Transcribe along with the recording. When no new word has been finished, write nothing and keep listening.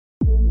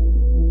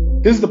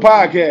This is the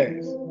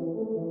podcast,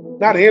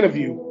 not an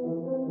interview.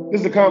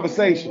 This is a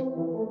conversation.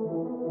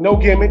 No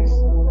gimmicks,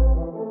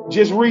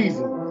 just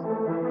reasons.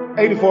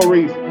 84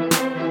 reasons.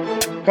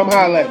 Come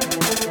holler at me.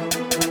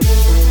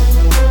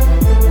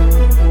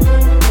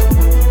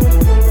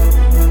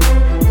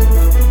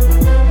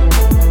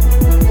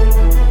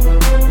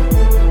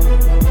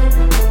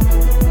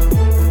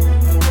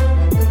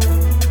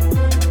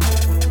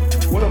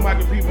 What up, my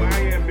good people? I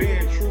am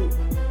Ben True.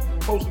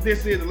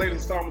 This is the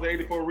latest installment of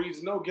 84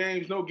 Reasons. No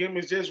games, no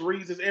gimmicks, just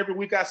reasons. Every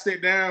week I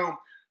sit down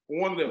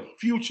with one of the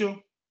future,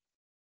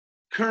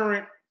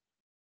 current,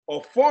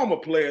 or former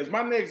players.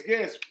 My next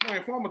guest,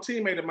 former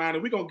teammate of mine,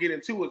 and we're gonna get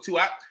into it too.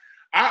 I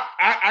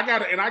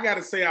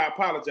gotta say I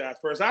apologize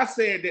first. I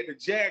said that the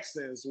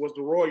Jacksons was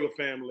the royal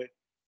family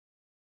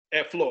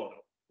at Florida.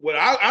 Well,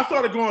 I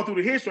started going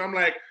through the history. I'm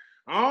like,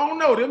 I don't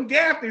know. Them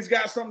Gaffneys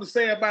got something to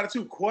say about it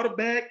too.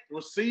 Quarterback,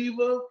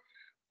 receiver,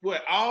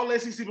 what, all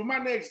SEC. But my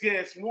next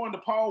guest won the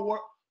Paul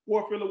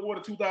Warfield Award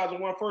in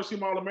 2001, first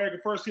team All-American,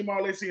 first team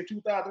All-SEC in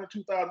 2000 and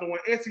 2001,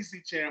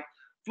 SEC champ,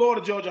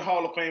 Florida Georgia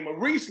Hall of Famer.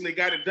 Recently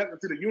got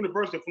inducted to the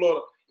University of Florida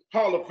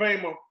Hall of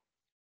Famer.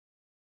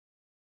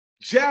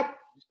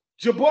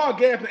 Jabar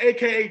Gaffney,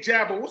 a.k.a.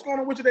 Jabar. What's going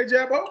on with you today,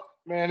 Jabar?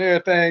 Man,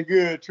 everything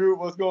good. True.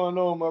 What's going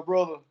on, my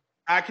brother?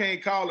 I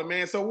can't call it,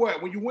 man. So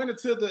what? When you went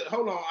into the –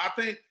 hold on. I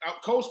think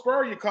Coach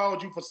Spurrier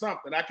called you for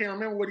something. I can't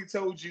remember what he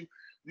told you.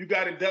 You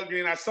got inducted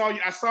in. I saw you.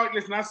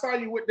 Listen, I saw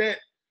you with that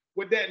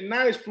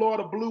nice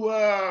Florida blue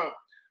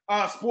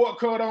sport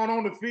coat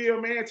on the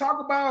field, man. Talk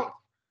about,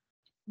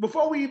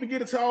 before we even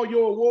get into all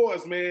your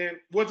awards, man,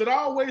 was it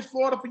always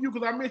Florida for you?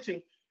 Because I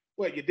mentioned,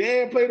 what, your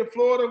dad played at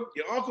Florida,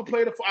 your uncle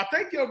played at Florida. I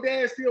think your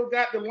dad still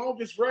got the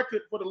longest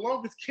record for the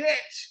longest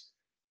catch,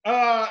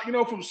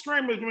 from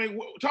scrimmage. I mean,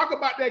 talk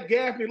about that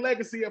Gaffney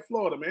legacy at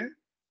Florida, man.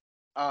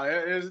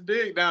 It's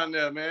big down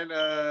there, man.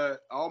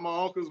 All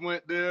my uncles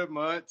went there,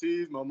 my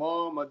aunties, my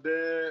mom, my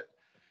dad,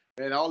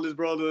 and all his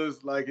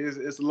brothers. Like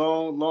it's a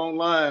long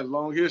line,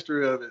 long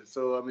history of it.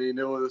 So I mean,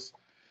 it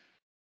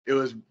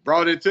was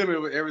brought into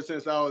me ever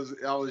since I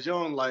was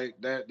young. Like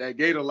that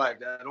Gator, like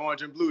that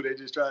orange and blue. They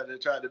just tried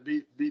to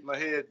beat my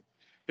head,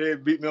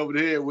 beat me over the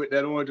head with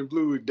that orange and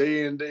blue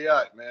day in, day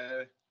out,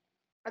 man.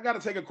 I got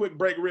to take a quick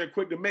break real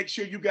quick to make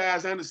sure you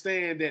guys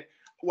understand that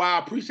while I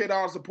appreciate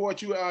all the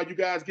support you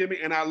guys give me,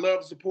 and I love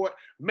the support,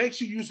 make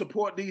sure you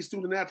support these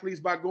student athletes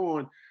by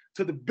going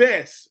to the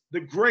best, the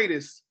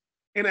greatest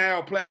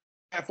NIL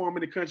platform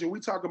in the country.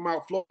 We talking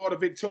about Florida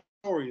Victorious.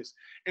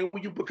 And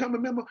when you become a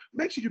member,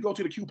 make sure you go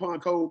to the coupon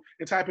code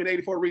and type in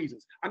 84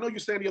 Reasons. I know you're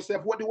saying to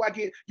yourself, what do I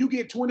get? You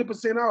get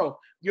 20% off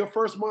your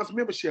first month's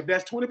membership.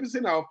 That's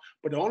 20% off,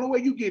 but the only way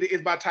you get it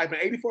is by typing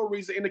 84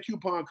 Reasons in the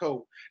coupon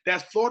code.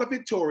 That's Florida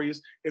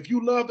Victorious. If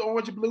you love the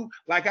orange and blue,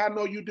 like I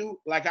know you do,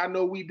 like I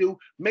know we do,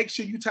 make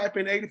sure you type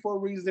in 84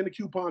 Reasons in the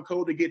coupon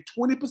code to get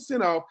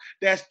 20% off.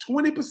 That's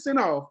 20%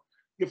 off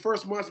your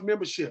first month's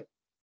membership.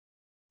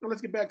 Now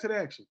let's get back to the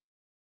action.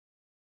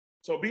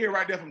 So being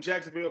right there from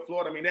Jacksonville,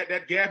 Florida, I mean,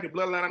 that Gaffney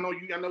bloodline, I know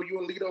you and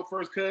Lito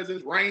first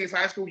cousins, Raines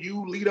High School,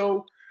 you,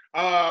 Lito,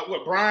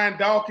 Brian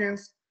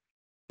Dawkins.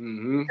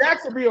 Mm-hmm.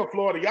 Jacksonville,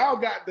 Florida, y'all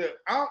got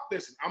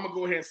listen, I'm going to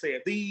go ahead and say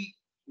it. The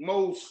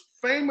most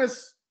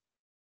famous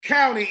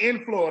county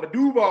in Florida,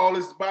 Duval,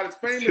 is about as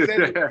famous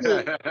as it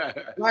could.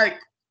 Like,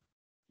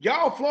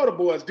 y'all Florida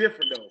boys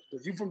different, though.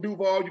 Because you from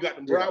Duval, you got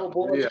the Broward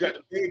boys, you got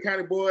the Dade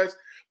County boys.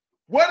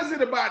 What is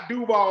it about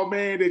Duval,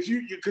 man, that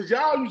because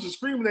y'all used to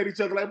screaming at each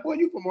other like, boy,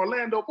 you from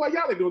Orlando, boy,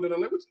 y'all ain't doing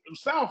it.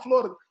 South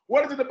Florida.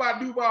 What is it about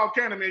Duval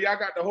County, man? Y'all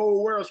got the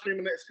whole world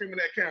screaming that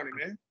county,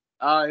 man.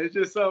 It's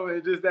just something.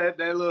 It's just that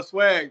little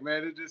swag,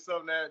 man. It's just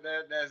something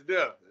that's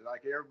there.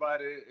 Like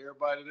everybody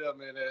there,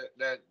 man.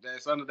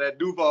 That's under that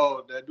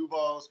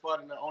Duval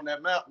spot on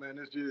that map, man.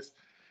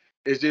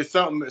 It's just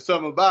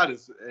something about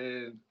us,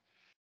 and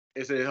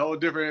it's a whole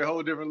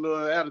different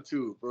little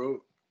attitude, bro.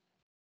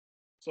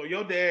 So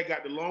your dad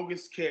got the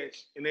longest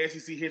catch in the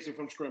SEC history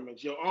from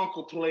scrimmage. Your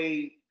uncle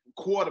played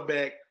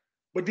quarterback,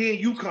 but then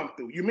you come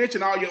through. You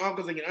mentioned all your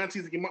uncles and your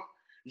aunties and your mom.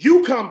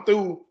 You come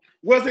through.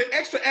 Was it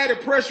extra added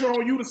pressure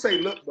on you to say,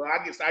 look, bro,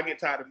 I get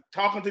tired of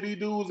talking to these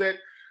dudes at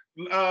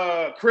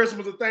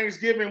Christmas or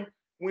Thanksgiving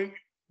when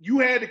you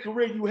had the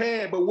career you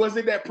had, but was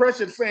it that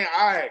pressure saying,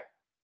 all right,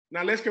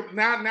 now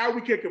now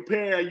we can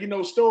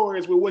compare,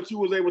 stories with what you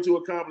was able to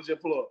accomplish at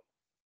Florida?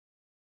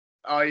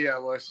 Oh yeah,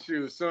 well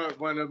shoot. So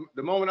when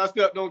the moment I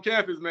stepped on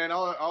campus, man,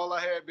 all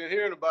I had been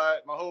hearing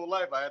about my whole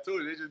life, I had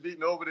told you, they just beat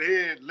me over the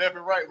head left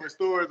and right with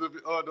stories of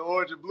the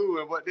orange and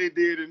blue and what they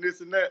did and this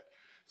and that.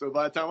 So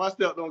by the time I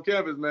stepped on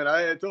campus, man,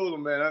 I had told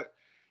them, man,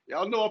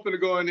 y'all know I'm finna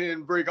go in here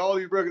and break all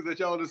these records that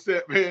y'all just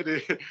set, man,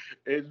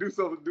 and do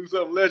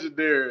something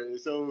legendary.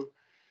 So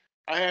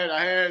I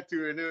had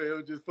to, and it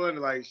was just funny.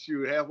 Like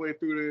shoot, halfway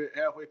through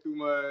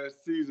my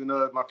season,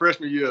 my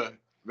freshman year.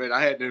 Man,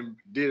 I had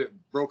to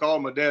broke all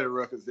my daddy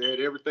records. They had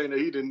everything that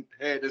he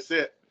had to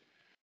set.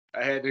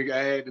 I had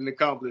to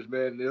accomplish,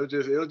 man. It was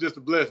just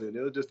a blessing.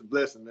 It was just a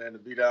blessing, man, to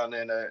be down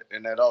there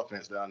in that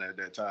offense down there at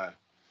that time.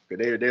 Cause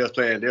they was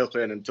playing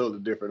a totally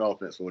different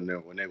offense when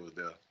they was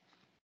there.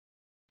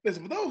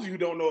 Listen, for those of you who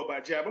don't know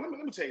about Jabar, let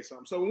me tell you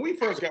something. So when I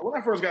first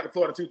got to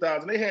Florida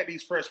 2000, they had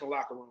these freshman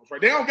locker rooms, right?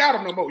 They don't got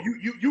them no more.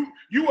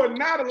 You are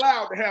not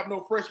allowed to have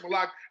no freshman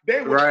locker.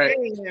 They were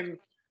in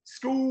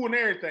school and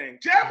everything.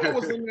 Jabar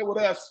was in there with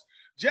us.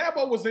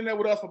 Jabar was in there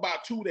with us for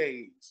about 2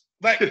 days.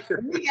 Like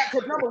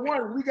because number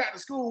one, when we got to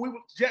school, when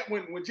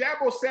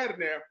Jabar sat in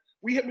there,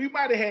 we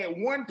might have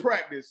had one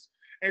practice.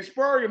 And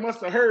Spurrier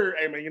must have heard,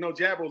 hey man,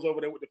 Jabar's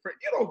over there with the friend.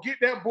 You don't get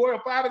that boy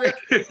up out of there.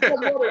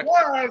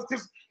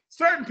 Because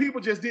certain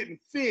people just didn't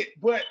fit.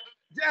 But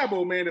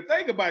Jabar, man, the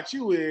thing about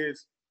you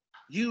is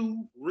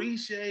you,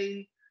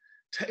 Riche,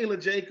 Taylor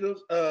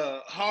Jacobs,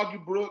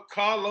 Hoggy Brook,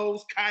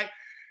 Carlos, Kite.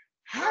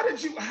 How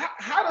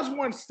does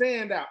one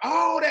stand out?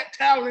 All that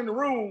talent in the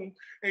room,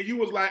 and you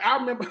was like, I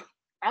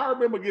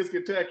remember against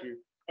Kentucky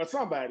or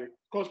somebody.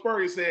 Coach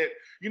Spurrier said,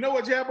 you know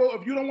what, Jabar,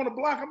 if you don't want to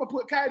block, I'm gonna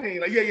put Kite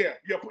in. Like, yeah.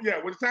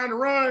 When it's time to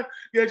run,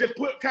 just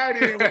put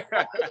Kite in. When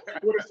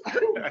it's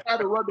time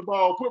to run the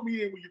ball, put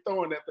me in when you're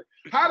throwing that thing.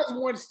 How does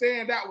one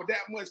stand out with that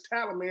much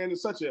talent, man, in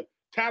such a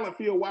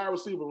talent-filled wide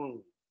receiver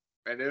room?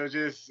 And it was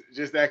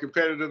just that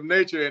competitive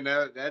nature, and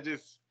that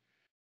just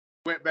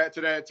went back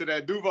to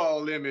that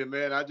Duval limit,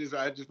 man. I just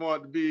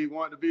wanted to be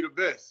the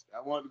best.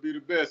 I wanted to be the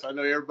best. I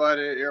know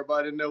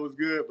everybody know was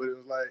good, but it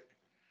was like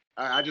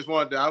I just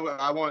wanted to.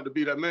 I wanted to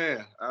be that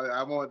man.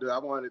 I wanted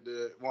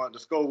to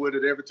score with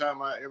it every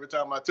time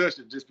I touched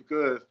it, just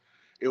because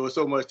it was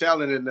so much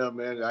talent in there,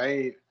 man.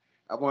 I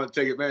wanted to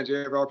take advantage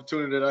of every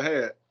opportunity that I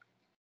had.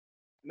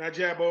 Now,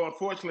 Jabar,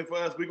 unfortunately for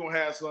us, we're going to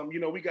have some,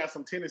 we got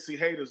some Tennessee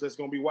haters that's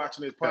going to be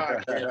watching this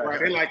podcast, right?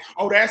 They're like,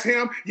 oh, that's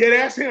him? Yeah,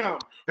 that's him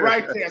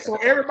right there. So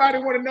everybody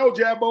want to know,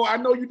 Jabar, I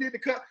know you did the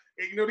cut.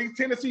 These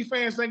Tennessee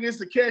fans think it's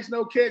the catch,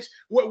 no catch.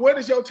 What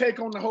is your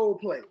take on the whole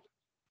play?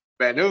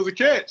 Man, it was a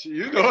catch.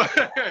 Man,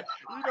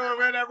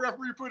 that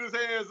referee put his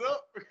hands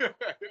up.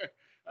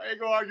 I ain't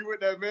going to argue with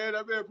that, man.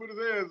 That man put his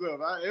hands up.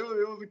 It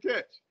was a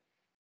catch.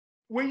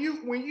 When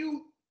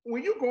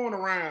you going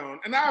around,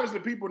 and obviously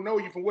people know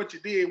you from what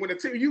you did. When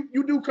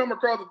you do come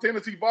across a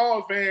Tennessee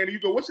Vols fan, and you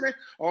go, "What's your name?"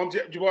 Oh, I'm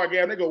Jabar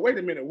Gaffney. They go, "Wait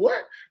a minute,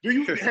 what? Have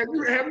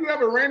you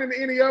ever ran into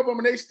any of them?"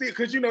 And they still,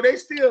 because they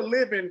still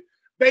living.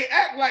 They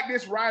act like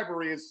this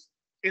rivalry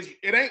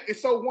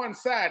it's so one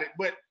sided.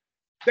 But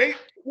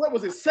what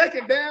was it?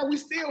 Second down, we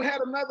still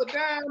had another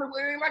down.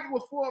 It ain't like it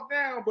was fourth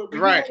down. But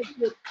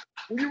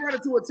when you run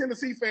into a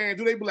Tennessee fan,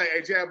 do they be like,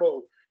 "Hey,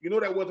 Jabo,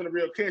 that wasn't a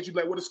real catch"? You be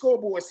like, "Well, the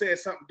scoreboard said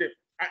something different."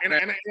 And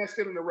that's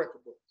still in the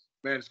record books.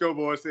 Man, the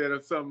scoreboard said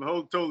something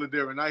totally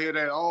different. I hear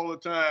that all the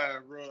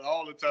time, bro,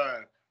 all the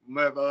time.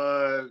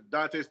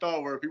 Dante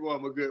Stallworth, people are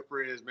my good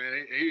friends,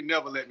 man. He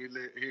never let me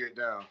hear it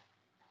down.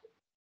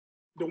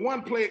 The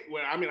one play,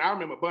 I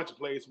remember a bunch of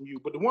plays from you,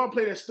 but the one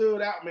play that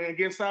stood out, man,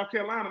 against South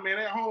Carolina, man,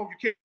 at home,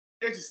 you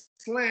catch a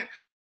slant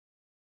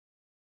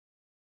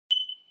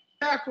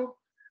tackle,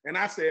 and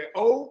I said,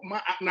 "Oh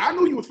my!" Now I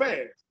knew you was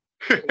fast.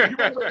 But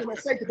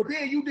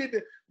then you did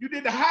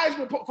the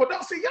Heisman pose. For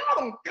don't see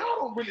y'all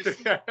don't really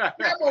see.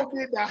 Jabo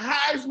did the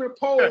Heisman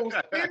pose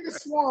in the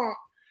swamp.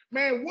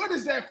 Man, what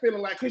is that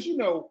feeling like? Because when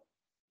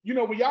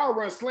y'all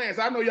run slants,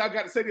 I know y'all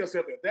got to say to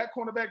yourself, if that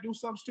cornerback do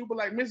something stupid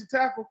like miss a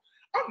tackle,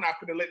 I'm not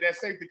gonna let that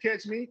safety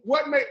catch me.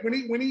 What made when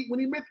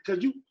he meant,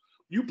 because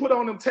you put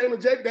on them Taylor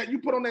Jacob,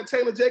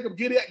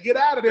 get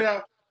out of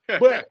there.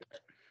 But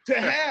to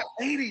have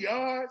 80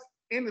 yards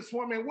in the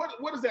swamp, man,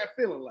 what is that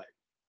feeling like?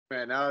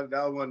 Man, that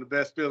was one of the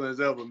best feelings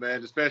ever,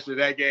 man. Especially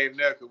that game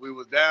there, because we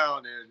was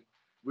down and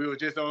we were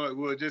just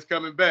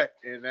coming back,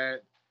 and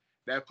that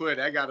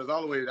got us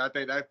all the way. I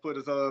think that put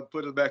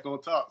us back on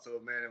top.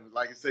 So man, it was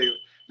like I say,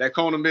 that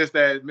corner missed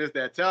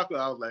that tackle.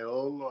 I was like,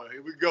 oh Lord,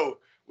 here we go.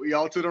 We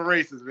all to the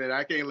races, man.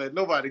 I can't let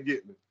nobody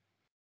get me.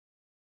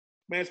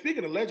 Man,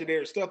 speaking of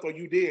legendary stuff, though,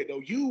 you did though.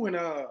 You and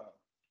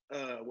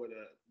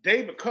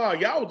David Carr,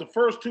 y'all was the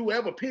first two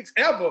picks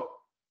ever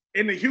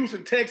in the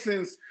Houston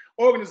Texans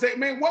organization.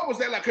 Man, what was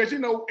that like? Because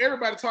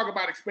everybody talk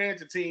about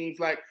expansion teams.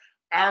 Like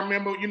I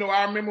remember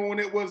when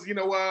it was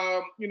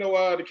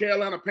the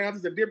Carolina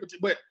Panthers, the different.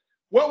 But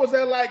what was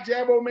that like,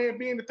 Jabo, man,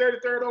 being the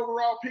 33rd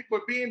overall pick,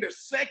 but being the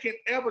second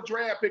ever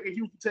draft pick in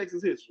Houston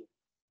Texans history?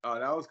 Oh,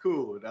 that was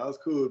cool. That was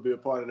cool to be a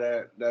part of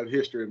that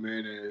history,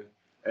 man,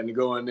 and to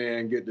go in there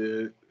and get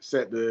to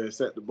set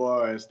the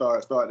bar and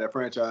start that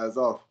franchise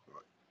off.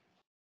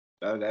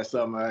 That's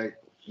something I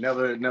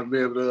never be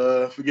able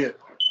to forget.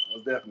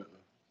 Most definitely.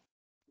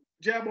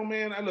 Jabo,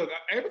 man, look,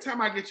 every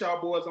time I get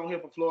y'all boys on here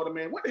from Florida,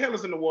 man, what the hell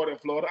is in the water in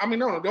Florida? I mean,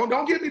 no,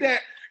 don't give me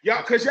that.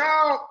 Y'all, because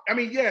y'all,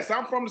 yes,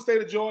 I'm from the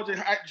state of Georgia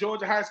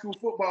high school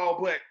football,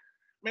 but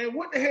man,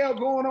 what the hell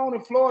going on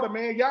in Florida,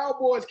 man? Y'all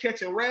boys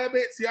catching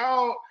rabbits.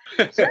 Y'all,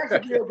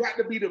 Jacksonville got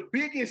to be the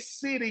biggest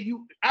city.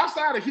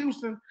 Outside of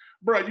Houston,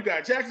 bro, you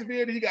got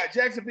Jacksonville, you got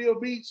Jacksonville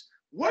Beach.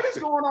 What is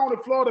going on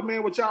in Florida,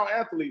 man, with y'all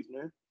athletes,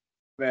 man?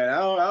 Man, I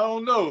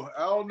don't know.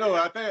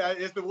 I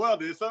think it's the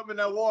weather. It's something in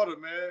that water,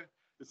 man.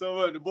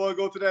 So the boys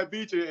go to that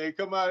beach and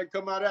come out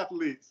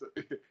athletes.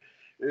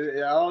 I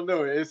don't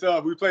know. It's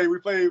we play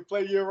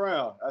year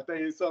round. I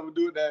think it's something to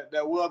do with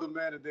that weather,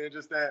 man, and then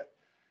just that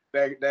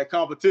that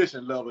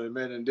competition level,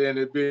 man, and then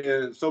it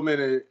being so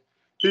many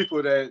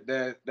people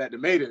that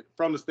made it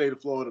from the state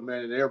of Florida,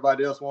 man, and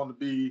everybody else want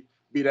to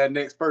be that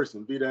next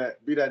person, be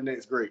that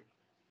next great.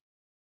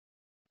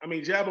 I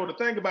mean, Jabo, the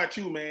thing about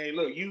you, man,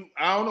 look,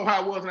 I don't know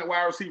how it was in that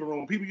wide receiver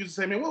room. People used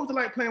to say, man, what was it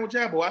like playing with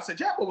Jabo? I said,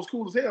 Jabo was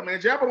cool as hell,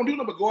 man. Jabo don't do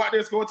nothing but go out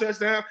there, score a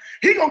touchdown.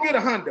 He gonna get a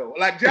hundo.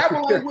 Like,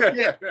 Jabo ain't with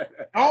that.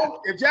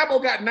 If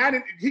Jabo got 90,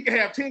 he can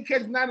have 10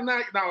 catches,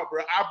 99. No,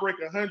 bro, I break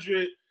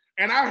 100.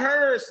 And I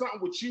heard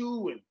something with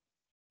you, and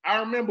I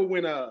remember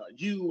when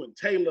you and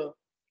Taylor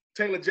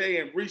J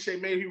and Riche,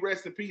 may he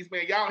rest in peace,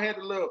 man. Y'all had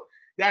to look.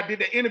 Y'all did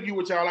the interview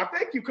with y'all. I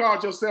think you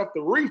called yourself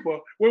the Reaper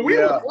when we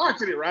were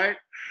watching it, right?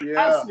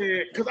 Yeah.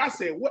 I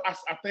said, what?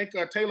 I think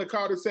Taylor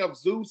called himself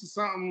Zeus or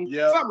something,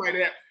 yeah, something like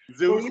that.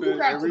 Zeus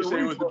and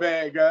Riche was the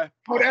bad guy.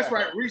 Oh, that's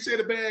right. Riche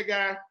the bad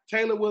guy.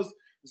 Taylor was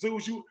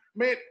Zeus.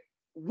 Man,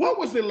 what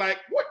was it like?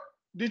 What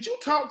did you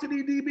talk to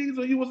these DBs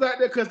when you was out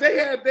there? Because they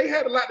had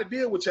a lot to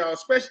deal with y'all,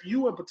 especially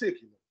you in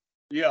particular.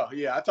 Yeah.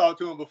 I talked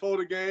to him before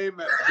the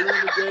game,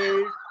 during the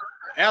game.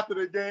 After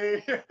the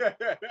game,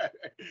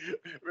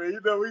 man, you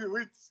know,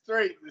 we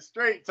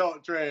straight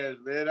talk trash,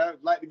 man. I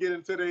like to get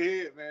into their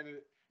head, man,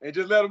 and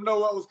just let them know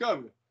what was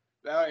coming.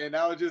 And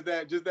that was just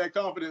that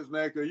confidence,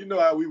 man, because you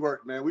know how we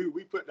work, man. We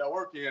put that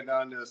work in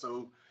down there,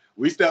 so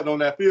we stepped on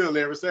that field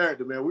every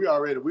Saturday, man.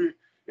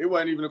 It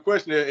wasn't even a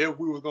question if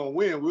we was gonna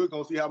win. We was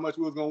gonna see how much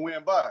we was gonna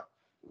win by.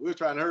 We were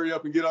trying to hurry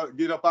up and get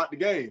up out the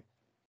game.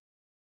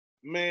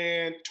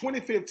 Man,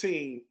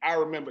 2015, I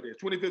remember this.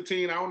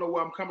 2015, I don't know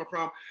where I'm coming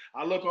from.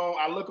 I look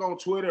on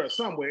Twitter or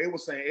somewhere.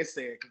 It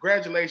said,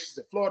 congratulations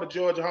to Florida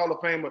Georgia Hall of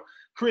Famer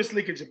Chris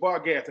Leak and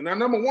Jabar Gaffney. Now,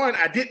 number one,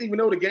 I didn't even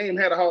know the game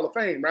had a Hall of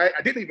Fame, right?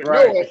 I didn't even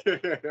know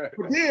it.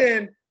 But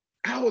then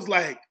I was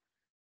like,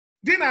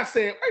 then I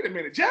said, wait a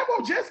minute,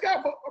 Jabo just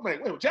got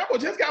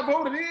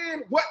voted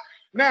in. What?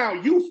 Now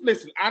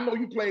listen, I know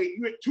you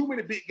had too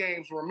many big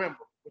games to remember,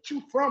 but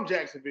you from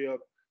Jacksonville.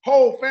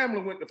 Whole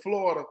family went to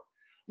Florida.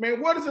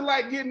 Man, what is it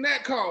like getting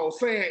that call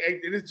saying,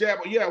 hey, this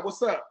Jabo, yeah,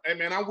 what's up? Hey,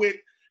 man, I'm with,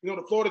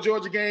 the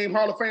Florida-Georgia game,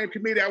 Hall of Fame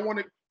committee.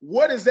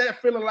 What is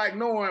that feeling like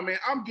knowing, man,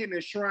 I'm getting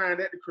enshrined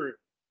at the crib?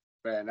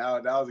 Man,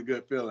 that was a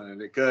good feeling.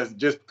 Because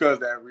of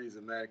that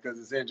reason, man, because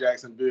it's in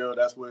Jacksonville.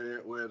 That's where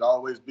it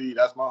always be.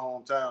 That's my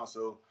hometown.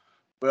 So,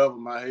 wherever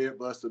my head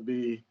buster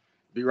be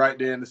right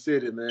there in the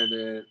city, man,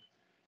 and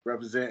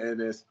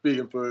representing and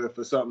speaking for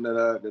something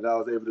that I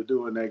was able to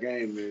do in that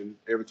game. And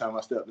every time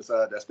I stepped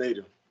inside that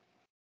stadium.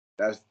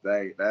 That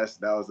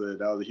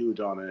was a huge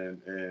honor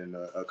and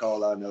a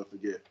call I'll never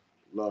forget.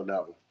 Love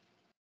that one.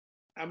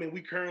 I mean, we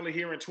currently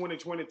here in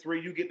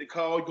 2023. You get the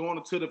call going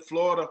into the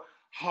Florida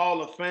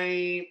Hall of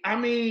Fame. I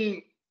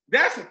mean,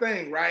 that's the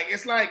thing, right?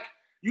 It's like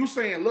you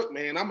saying, look,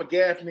 man, I'm a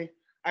Gaffney.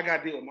 I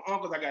got to deal with my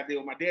uncles. I got to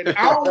deal with my daddy.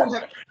 I don't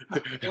want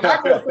to. When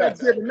I go to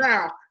Thanksgiving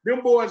now,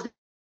 them boys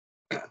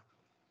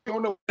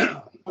don't know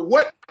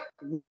what.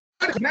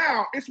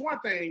 Now, it's one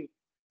thing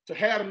to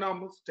have the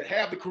numbers, to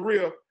have the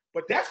career,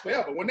 but that's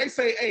forever. When they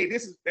say, hey,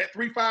 this is that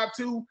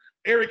 352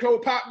 area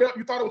code popped up,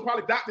 you thought it was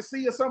probably Dr.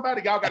 C or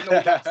somebody. Y'all got to know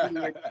what Dr. C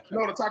is,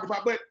 know what I'm talking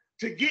about. But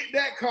to get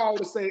that call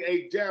to say,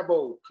 hey,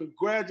 Jabo,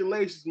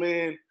 congratulations,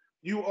 man.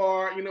 You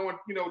are,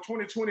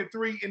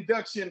 2023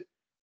 induction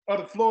of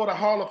the Florida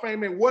Hall of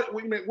Fame. And what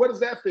is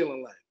that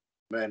feeling like?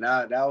 Man,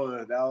 that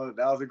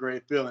was a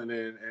great feeling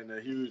and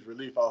a huge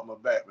relief off my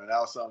back, man.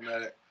 That was something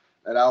that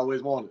I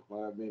always wanted.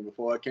 I mean,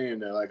 before I came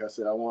there, like I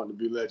said, I wanted to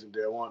be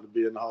legendary. I wanted to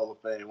be in the Hall of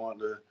Fame. I wanted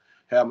to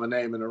have my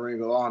name in the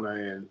Ring of Honor,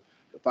 and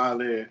to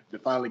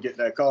finally get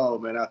that call,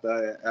 man.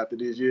 After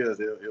these years,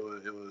 it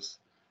was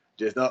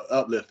just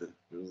uplifting.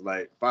 It was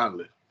like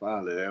finally,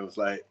 it was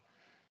like,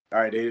 all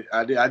right,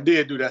 I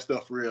did do that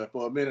stuff for real.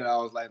 For a minute, I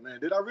was like,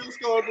 man, did I really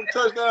score them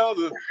touchdowns?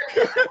 Or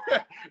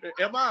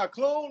am I a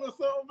clone or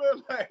something,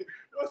 man? Like,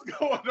 what's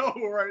going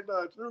on right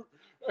now, Drew?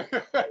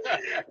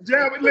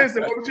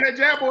 Listen, what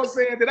Jabo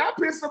saying, did I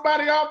piss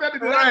somebody off?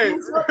 Did I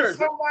do something to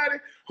somebody?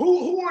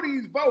 Who are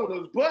these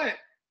voters? But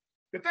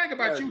the thing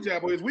about you,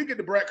 Jabo, is we get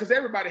the brag because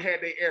everybody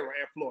had their era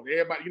at Florida.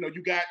 Everybody,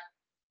 you got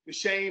the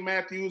Shane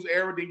Matthews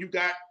era, then you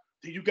got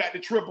the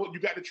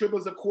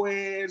triples of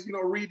Quez,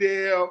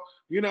 Riedel,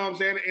 you know what I'm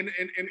saying,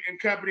 and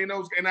company and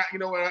those, and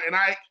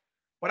I,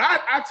 but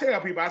I tell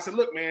people, I said,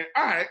 look, man,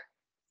 all right,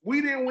 we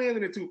didn't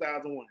win in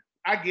 2001.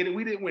 I get it,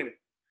 we didn't win it.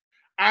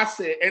 I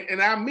said,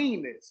 and I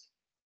mean this.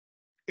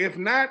 If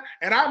not,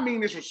 and I mean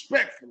this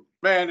respectfully.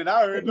 Man, and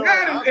I heard if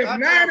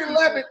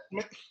 9/11.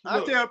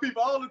 I tell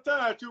people all the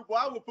time, too, boy,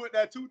 I would put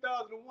that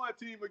 2001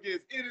 team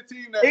against any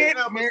team that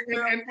ever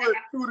put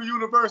through the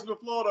University of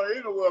Florida or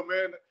anywhere,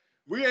 man.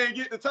 We ain't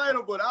get the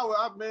title, but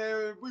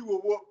we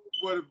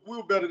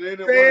were better than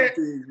any one of the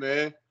teams,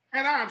 man.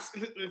 And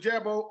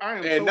Jabo,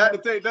 and not to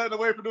take nothing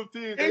away from them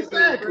teams.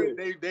 Exactly.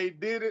 They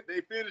did it.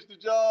 They finished the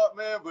job,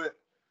 man. But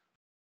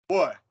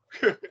boy,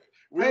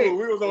 we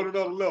was on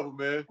another level,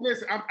 man.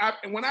 Listen,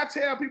 when I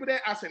tell people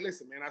that, I say,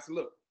 listen, man. I said,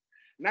 look,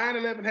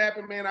 9/11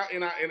 happened, man. Our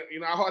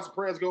hearts and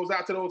prayers goes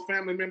out to those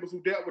family members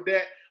who dealt with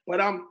that.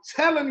 But I'm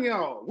telling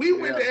y'all, we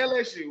went to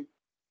LSU.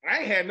 I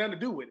ain't had nothing to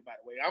do with it, by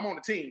the way. I'm on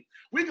the team.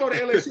 We go to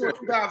LSU in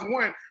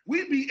 2001.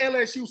 We beat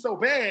LSU so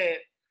bad,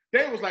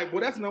 they was like,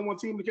 well, that's the number one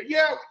team.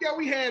 Yeah,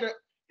 we had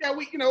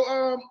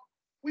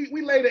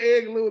we laid the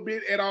egg a little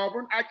bit at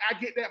Auburn. I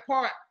get that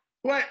part.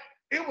 But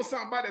it was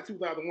something about that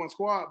 2001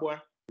 squad, boy.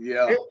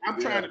 Yeah.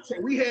 I'm trying to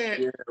tell. We had,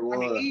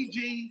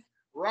 E.G.,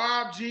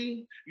 Rob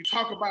G. You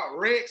talk about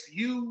Rex,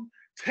 you,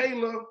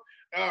 Taylor,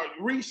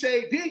 Riche.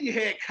 Then you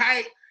had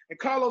Kite and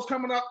Carlos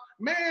coming up.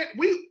 Man,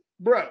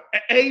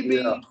 AB.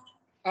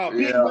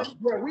 Big West,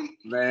 bro.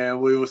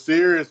 We were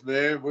serious,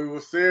 man. We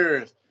were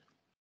serious.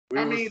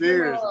 We were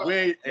serious.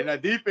 And the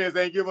defense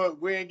ain't give up.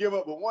 We ain't give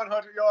up a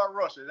 100-yard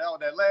rusher. That was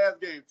that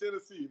last game,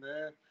 Tennessee,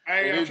 man.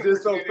 Hey, it's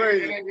just so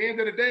crazy. And at the end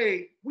of the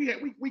day,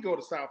 we go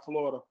to South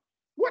Florida.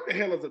 What the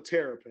hell is a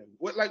terrapin?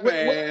 We didn't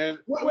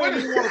want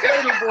to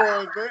play them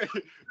boys, man.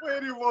 We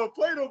didn't even want to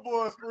play them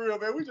boys for real,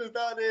 man. We just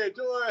down there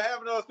enjoying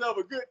having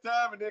ourselves a good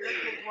time, and then they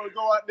just want to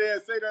go out there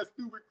and say that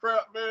stupid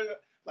crap, man.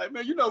 Like,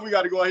 man, we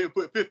got to go out here and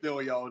put 50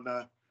 on y'all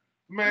now.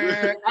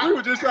 Man, we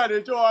were just trying to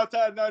enjoy our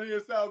time down here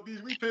in South Beach.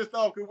 We pissed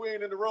off because we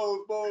ain't in the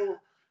Rose Bowl.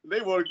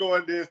 They want to go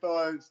in there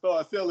and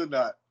start selling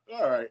that.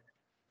 All right.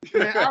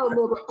 Man, I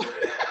remember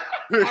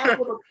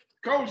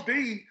Coach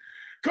D.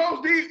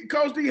 Coach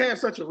D had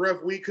such a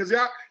rough week because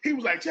he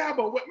was like,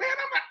 Jabo, what, man?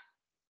 I'm like,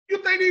 you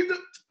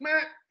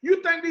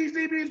think these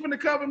DBs gonna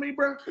cover me,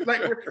 bro?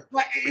 Like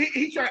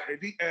he tried.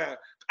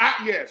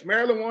 Yes,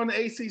 Maryland won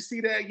the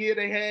ACC that year.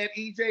 They had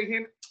E.J.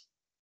 Henry.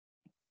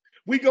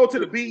 We go to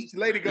the beach. The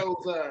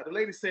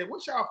lady said,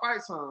 "What's y'all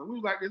fight song?" We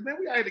was like, "Man,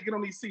 we had to get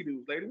on these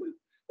sea-doos, lady. We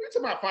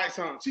talking about fight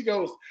songs." She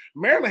goes,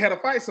 "Maryland had a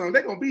fight song.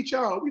 They're gonna beat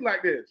y'all." We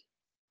like this.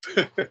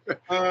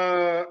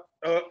 And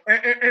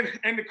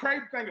the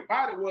crazy thing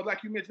about it was,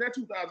 like you mentioned, that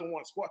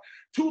 2001 squad.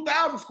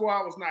 2000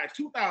 squad was nice.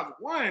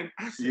 2001,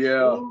 I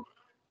said,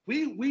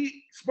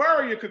 we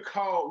Spurrier could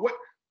call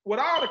what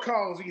all the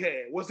calls he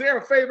had. Was there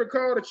a favorite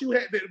call that you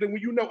had that when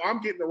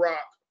I'm getting the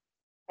rock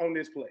on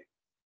this play?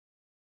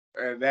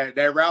 And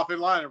that Ralph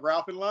and Liner,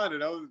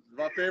 that was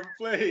my favorite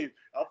play.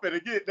 I'm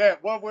finna get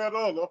that one way or the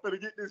other. I'm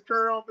finna get this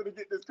curl, I'm finna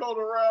get this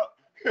corner route,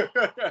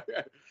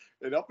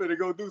 and I'm finna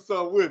go do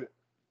something with it.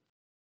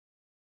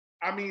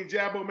 I mean,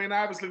 Jabo, man,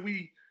 obviously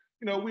we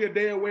a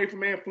day away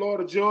from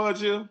Florida,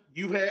 Georgia.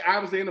 You had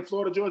obviously in the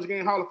Florida, Georgia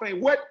game Hall of Fame.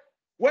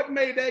 What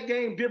made that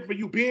game different for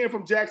you? Being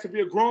from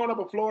Jacksonville, growing up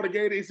a Florida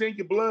Gator, it's in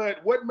your blood.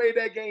 What made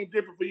that game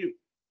different for you?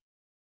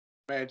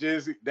 Man,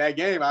 just that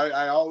game,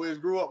 I always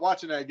grew up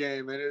watching that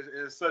game, and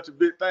it's such a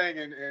big thing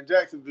in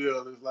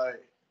Jacksonville. It's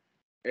like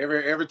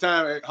every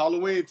time at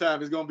Halloween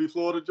time, it's gonna be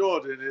Florida,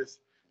 Georgia, and it's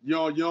you're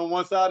on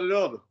one side or the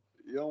other.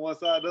 You're on one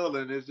side or the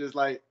other, and it's just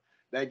like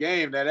that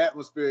game, that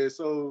atmosphere is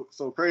so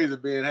crazy,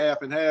 being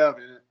half and half,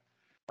 and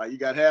like you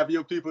got half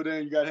your people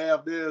there, you got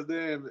half theirs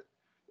there. And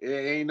it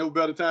ain't no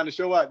better time to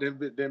show out than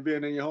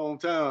being in your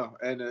hometown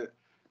and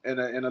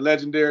in a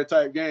legendary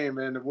type game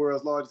and the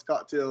world's largest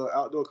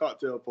outdoor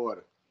cocktail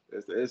party.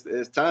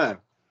 It's time.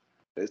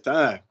 It's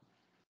time.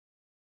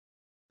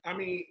 I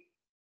mean,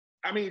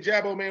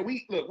 Jabo, man,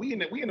 we in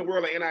the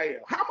world of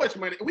NIL. How much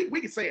money?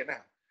 We can say it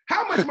now.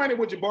 How much money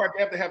would Jabar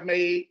Gaffney have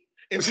made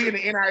if we in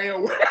the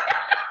NIL world?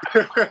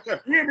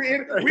 we in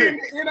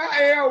the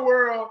NIL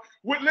world.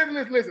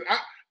 Listen.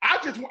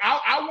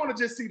 I want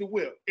to just see the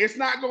whip. It's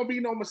not gonna be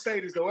no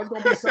Mercedes though. It's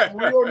gonna be something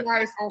real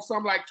nice on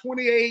some like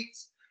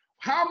 28s.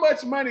 How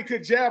much money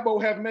could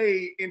Jabo have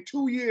made in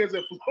 2 years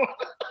at Florida?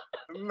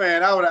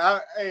 Man, I would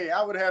have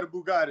had a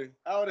Bugatti.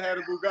 I would have had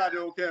a Bugatti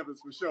on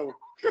campus for sure.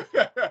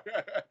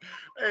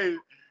 Hey,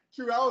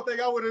 shoot, I don't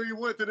think I would have even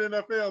went to the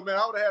NFL, man.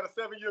 I would have had a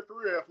 7-year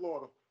career at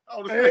Florida. I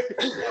would have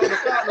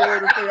found a way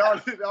to pay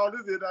all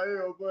this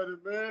NIL money,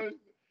 man.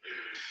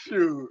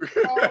 Shoot.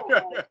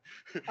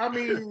 I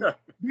mean,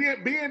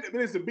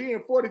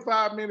 being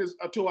 45 minutes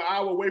to an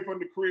hour away from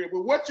the crib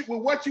with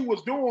what you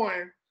was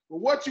doing,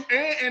 with what you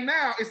and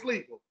now it's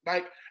legal.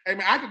 Like, I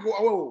mean, I could go.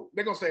 Oh,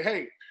 they're gonna say,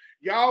 hey,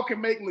 y'all can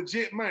make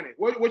legit money.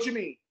 What you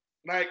mean?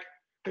 Like,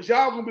 cause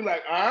y'all gonna be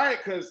like, all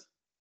right, cause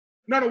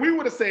no, we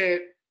would have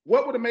said,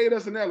 what would have made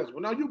us ineligible?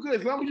 No, you good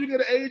as long as you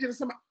get an agent or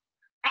something.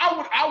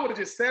 I would have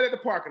just sat at the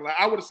parking lot.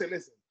 I would have said,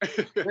 listen,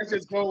 let's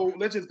just go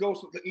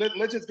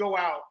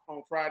out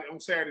on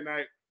Saturday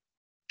night.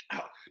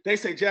 Oh, they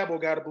say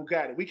Jabo got a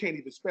Bugatti. We can't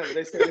even spell it.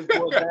 They say this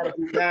boy got a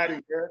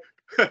Bugatti, girl.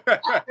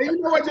 And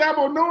you know what,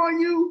 Jabo,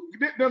 knowing you,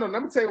 no,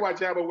 let me tell you why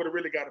Jabo would have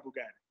really got a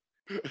Bugatti.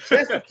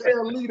 Just to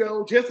tell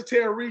Lito, just to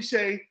tell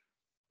Riche,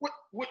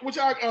 what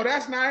y'all, oh,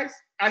 that's nice.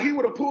 He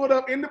would have pulled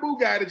up in the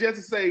Bugatti just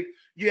to say,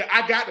 yeah,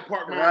 I got the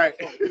park. Right.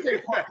 You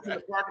can't park in the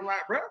parking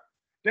lot, bro.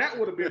 It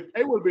would have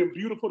been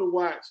beautiful to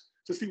watch,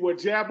 to see what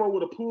Jabo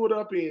would have pulled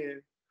up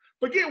in.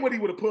 Forget what he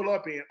would have pulled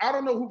up in. I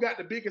don't know who got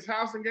the biggest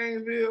house in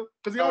Gainesville.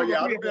 I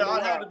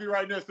had to be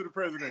right next to the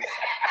president.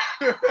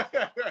 I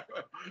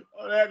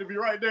had to be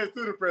right next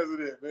to the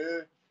president,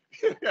 man.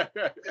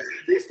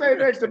 He stayed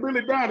next to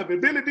Billy Donovan.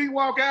 Billy D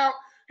walk out.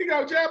 He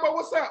go, Jabo,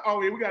 what's up?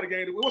 Oh, yeah, we got a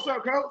game. What's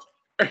up, coach?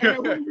 Hey,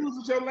 man, who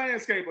uses your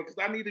landscaper? Because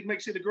I need to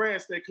make sure the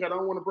grass stay cut. I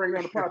don't want to bring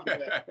down the property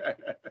back.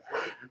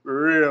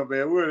 For real,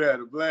 man. We'd have had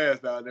a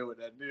blast down there with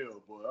that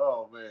deal, boy.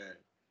 Oh man.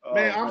 Oh,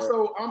 man,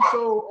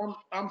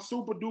 I'm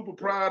super duper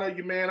proud of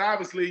you, man.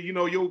 Obviously, you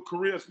know, your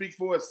career speaks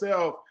for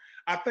itself.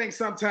 I think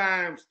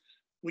sometimes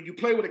when you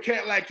play with a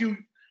cat like you,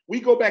 we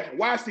go back and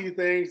watch these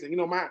things, and you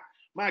know,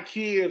 my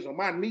kids or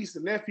my niece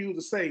and nephews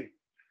will say,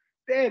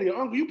 Daddy or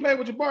Uncle, you play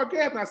with Jabar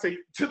Gaffney. I say,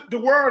 the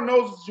world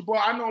knows it's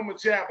Jabar. I know him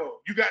with Jabbo.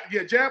 You got,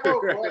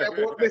 Jabbo? Boy, that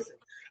boy, listen.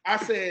 I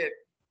said,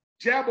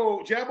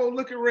 Jabbo,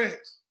 look at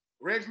Rex.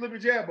 Rex, look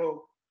at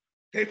Jabbo.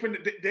 They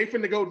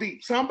finna go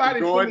deep.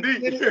 Somebody going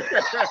deep.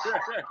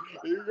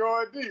 You're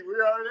going deep. We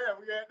already have.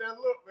 We had that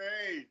look, man.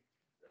 Hey,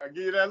 I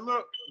give you that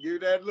look. Give you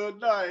that little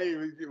nod. Hey,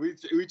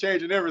 we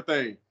changing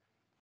everything.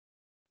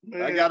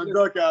 Man, I got a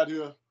duck out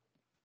here.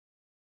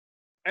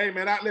 Hey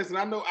man, listen.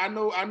 I know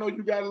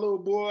you got a little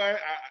boy.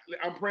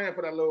 I'm praying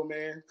for that little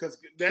man because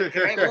that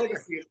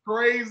legacy is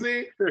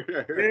crazy,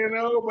 you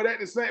know. But at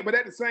the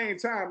same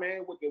time,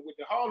 man, with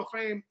the Hall of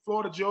Fame,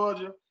 Florida,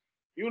 Georgia,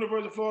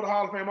 University of Florida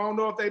Hall of Fame. I don't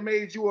know if they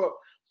made you a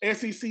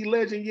SEC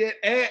legend yet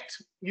at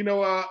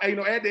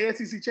the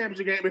SEC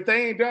championship game. If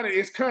they ain't done it,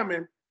 it's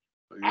coming.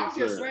 Yes, I'm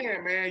just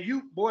saying, man.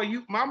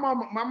 My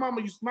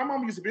mama used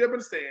to be up in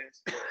the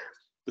stands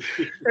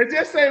and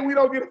just say we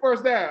don't get a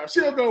first down.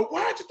 She'll go,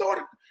 why'd you throw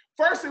it?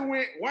 First it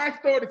went, why'd you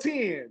throw the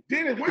 10?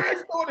 Then it, why'd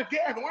you throw the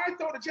Gaffney? Why'd you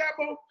throw the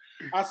Jabbo?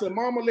 I said,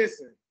 Mama,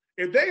 listen,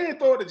 if they ain't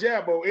throw the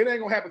Jabbo, it ain't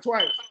gonna happen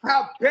twice.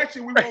 I bet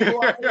you we won't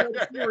go out there in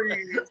the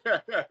series.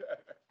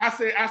 I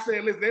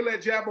said, listen, they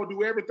let Jabbo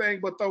do everything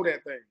but throw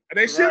that thing. And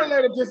they should have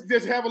let him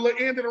just have a little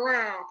ending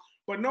around.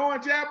 But knowing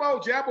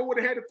Jabbo would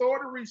have had to throw it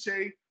to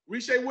Riche.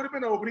 Riche would have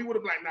been open. He would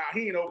have been like, nah,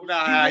 he ain't open.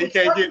 Nah, he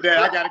can't get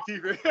that. I gotta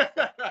keep it.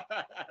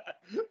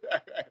 He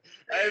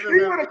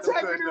would have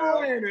tucked it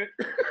in it.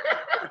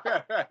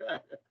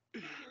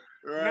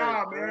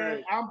 Nah,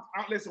 man. I'm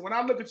listen. When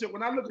I look at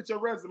your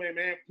resume,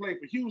 man, play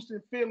for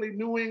Houston, Philly,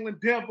 New England,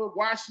 Denver,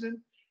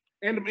 Washington,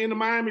 and in the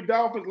Miami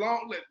Dolphins.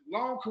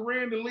 Long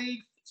career in the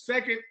league.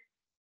 Second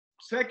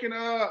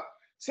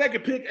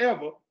pick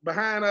ever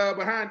behind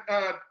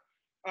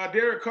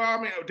Derek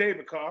Carr, man,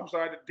 David Carr. I'm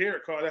sorry,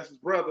 Derek Carr, that's his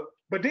brother.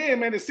 But then,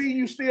 man, to see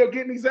you still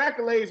getting these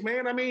accolades,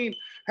 man. I mean,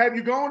 have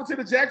you gone into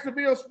the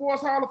Jacksonville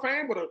Sports Hall of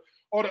Fame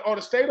or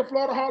the State of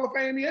Florida Hall of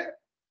Fame yet?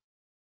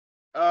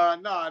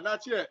 No,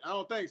 not yet. I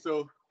don't think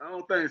so,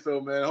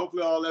 man.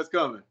 Hopefully all that's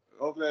coming.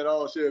 Hopefully that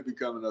all should be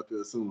coming up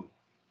here soon.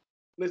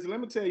 Listen, let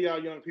me tell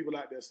y'all young people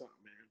out there something,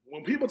 man.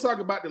 When people talk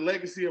about the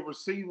legacy of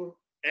receiver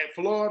at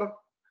Florida,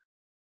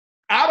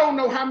 I don't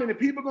know how many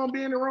people gonna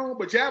be in the room,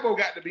 but Jabbo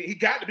got to be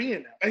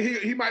in there.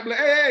 He might be like,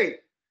 hey,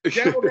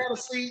 Jabbo got a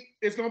seat.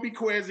 It's gonna be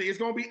Quezzy. It's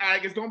gonna be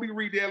Ike. It's gonna be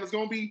Riedel. It's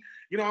gonna be,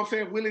 you know what I'm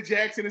saying, Willie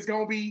Jackson. It's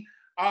gonna be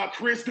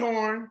Chris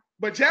Dorn.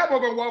 But Jabbo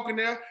gonna walk in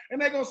there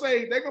and they're gonna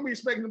be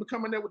expecting him to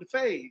come in there with the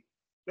fade.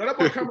 Now that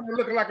boy coming in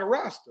looking like a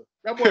roster.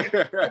 That boy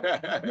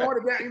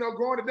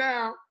going it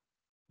down.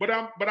 But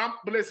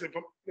listen,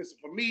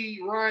 for me,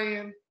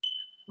 Ryan,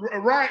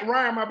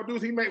 my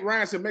producer,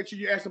 Ryan said, make sure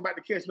you ask him about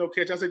the catch, no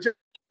catch. I said,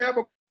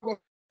 Jabbo gonna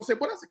say,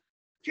 what that's a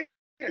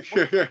catch?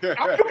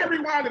 I can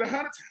rewind it 100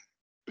 times.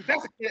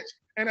 That's a catch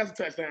and that's a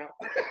touchdown.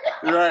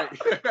 Right.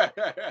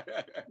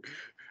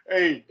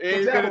 Hey,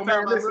 ain't been a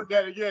time I looked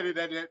at it yet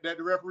that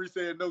the referee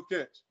said no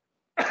catch.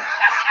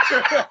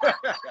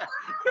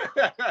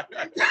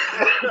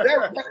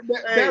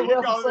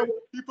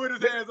 He put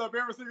his hands up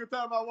every single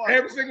time I watched.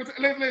 Every single time.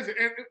 Listen,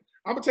 and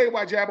I'm gonna tell you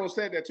why Jabbo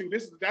said that too.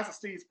 That's a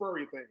Steve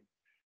Spurrier thing.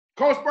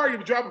 Coach Spurrier,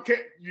 you drop a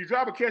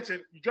catch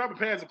and you drop a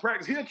pass in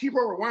practice, he'll keep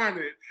on rewinding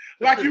it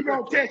like you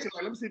gonna catch it.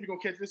 Like, let me see if you're gonna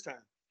catch this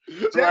time.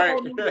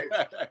 Jabbo knew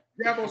that.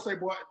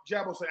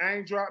 Jabbo say, I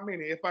ain't dropped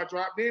many. If I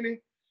dropped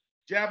any,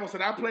 Jabbo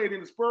said, I played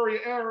in the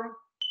Spurrier era.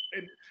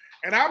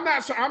 And I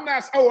got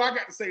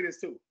to say this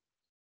too.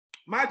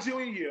 My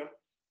junior year,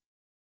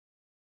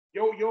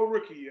 your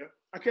rookie year,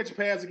 I catch a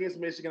pass against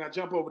Michigan. I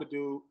jump over the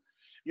dude.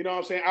 You know what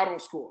I'm saying? I don't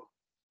score.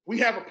 We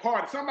have a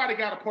party. Somebody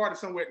got a party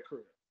somewhere at the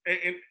crib.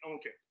 And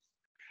okay.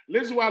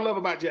 Listen to what I love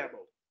about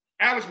Jabbo.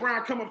 Alex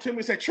Brown come up to me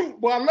and say, True,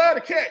 boy, I love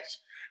the catch.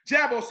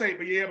 Jabbo say,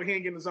 but he ain't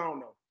getting the zone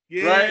though.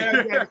 Yeah.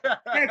 Right.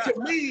 And to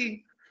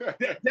me,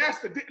 that's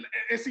the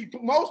and see,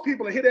 most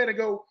people hit that and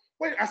go,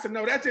 wait. I said,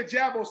 no, that's just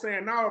Jabbo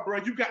saying, no, bro,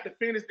 you got to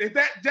finish.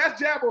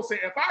 That's Jabbo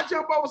saying, if I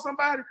jump over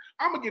somebody,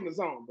 I'm gonna get in the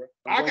zone, bro.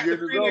 I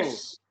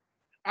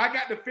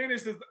got to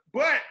finish this,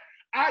 but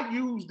I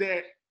use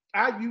that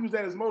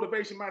as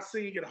motivation my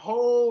senior year, the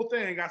whole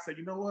thing. I said,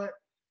 you know what?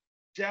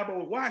 Jabbo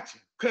was watching.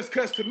 Cause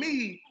to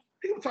me,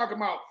 people talking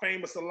about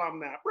famous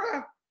alumni,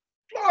 bro.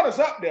 Florida's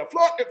up there.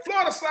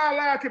 Florida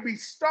sideline could be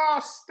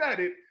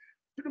star-studded.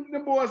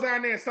 Them boys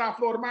down there in South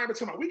Florida, Miami,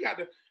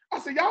 I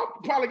said, y'all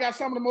probably got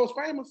some of the most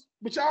famous,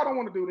 but y'all don't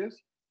want to do this.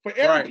 For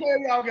every player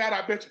y'all got,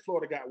 I bet you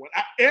Florida got one.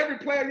 Every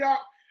player y'all,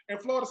 and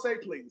Florida say,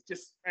 please,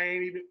 just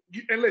ain't even.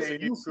 And listen,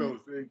 UCF,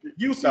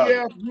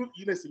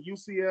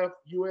 UCF,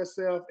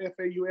 USF,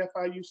 FAU,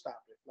 FIU,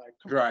 stop it. Like,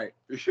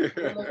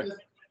 come on.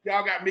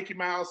 y'all got Mickey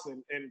Mouse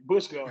and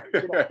Bush Gardens.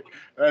 You know?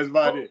 That's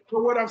about it. So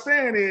what I'm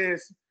saying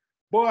is,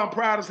 boy, I'm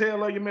proud as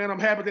hell of you, man. I'm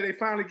happy that they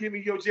finally give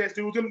me your Jets,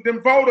 dude.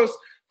 Them voters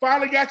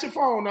finally got your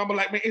phone number.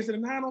 Like, man, is it a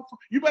 904?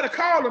 You better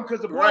call them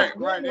because the boys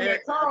right.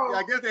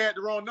 I guess they had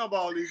the wrong number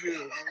all these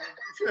years.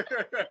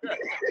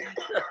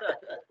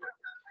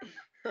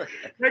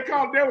 They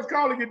was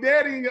calling your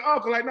daddy and your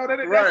uncle. Like, no,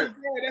 that's his dad.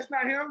 That's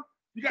not him.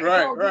 You got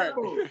to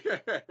call him.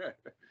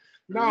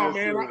 No,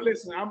 yes, man.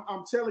 Listen,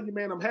 I'm telling you,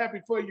 man. I'm happy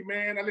for you,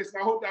 man.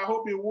 Listen, I hope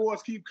the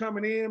awards keep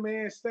coming in,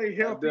 man. Stay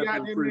healthy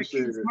out there, man.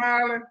 Keep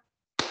smiling.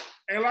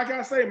 And like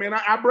I say, man,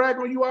 I brag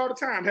on you all the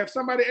time. Have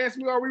somebody asked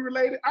me, are we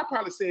related? I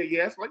probably said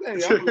yes. Like, hey,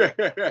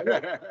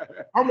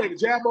 I'm like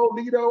Jabo,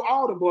 Lido,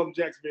 all the boys in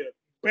Jacksonville.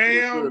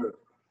 Bam, yes,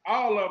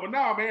 all of them.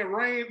 No, man,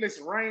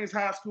 Raines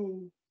High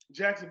School,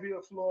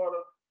 Jacksonville, Florida.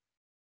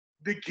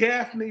 The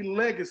Gaffney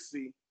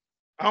legacy.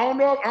 I don't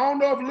know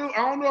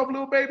if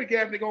little baby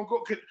Gaffney gonna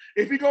go.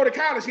 If he go to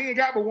college, he ain't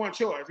got but one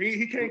choice.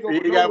 He can't go.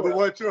 He got but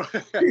one choice.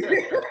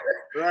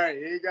 Right.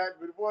 He ain't got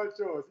but one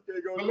choice. He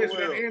can't go. But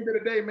listen, at the end of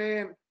the day,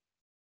 man,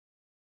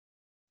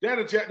 that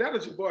is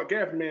Jabar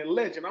Gaffney, man,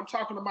 legend. I'm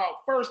talking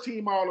about first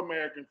team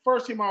All-American,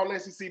 first team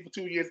All-SEC for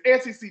 2 years,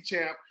 SEC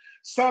champ,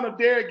 son of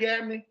Derek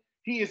Gaffney.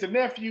 He is the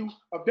nephew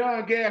of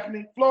Don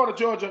Gaffney, Florida,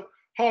 Georgia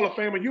Hall of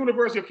Famer,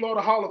 University of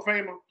Florida Hall of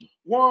Famer,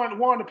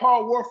 won the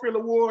Paul Warfield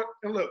Award.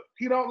 And look,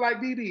 he don't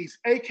like DDs,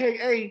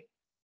 a.k.a.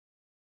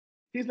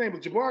 his name is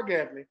Jabar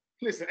Gaffney.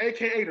 Listen,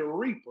 a.k.a. the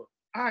Reaper.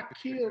 I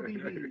kill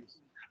DDs.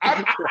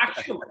 I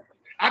kill them.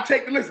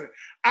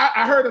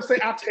 I heard him say,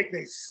 I take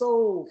their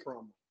soul from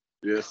them.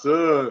 Yes,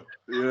 sir.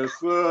 Yes,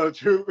 sir.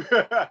 True.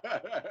 At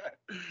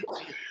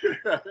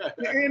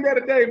the end of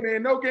the day,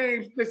 man, no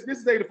games. This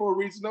is data for a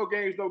reason. No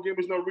games, no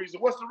gimmicks, no reason.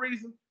 What's the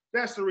reason?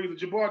 That's the reason.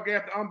 Jabar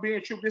Gaffney, I'm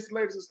being true. This is the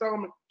latest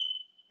installment.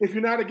 If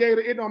you're not a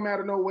Gator, it don't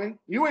matter no way.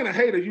 You ain't a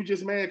hater. You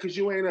just mad because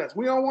you ain't us.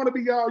 We don't want to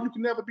be y'all. You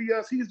can never be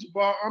us. He's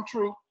Jabar. I'm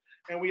True.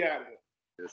 And we out of here.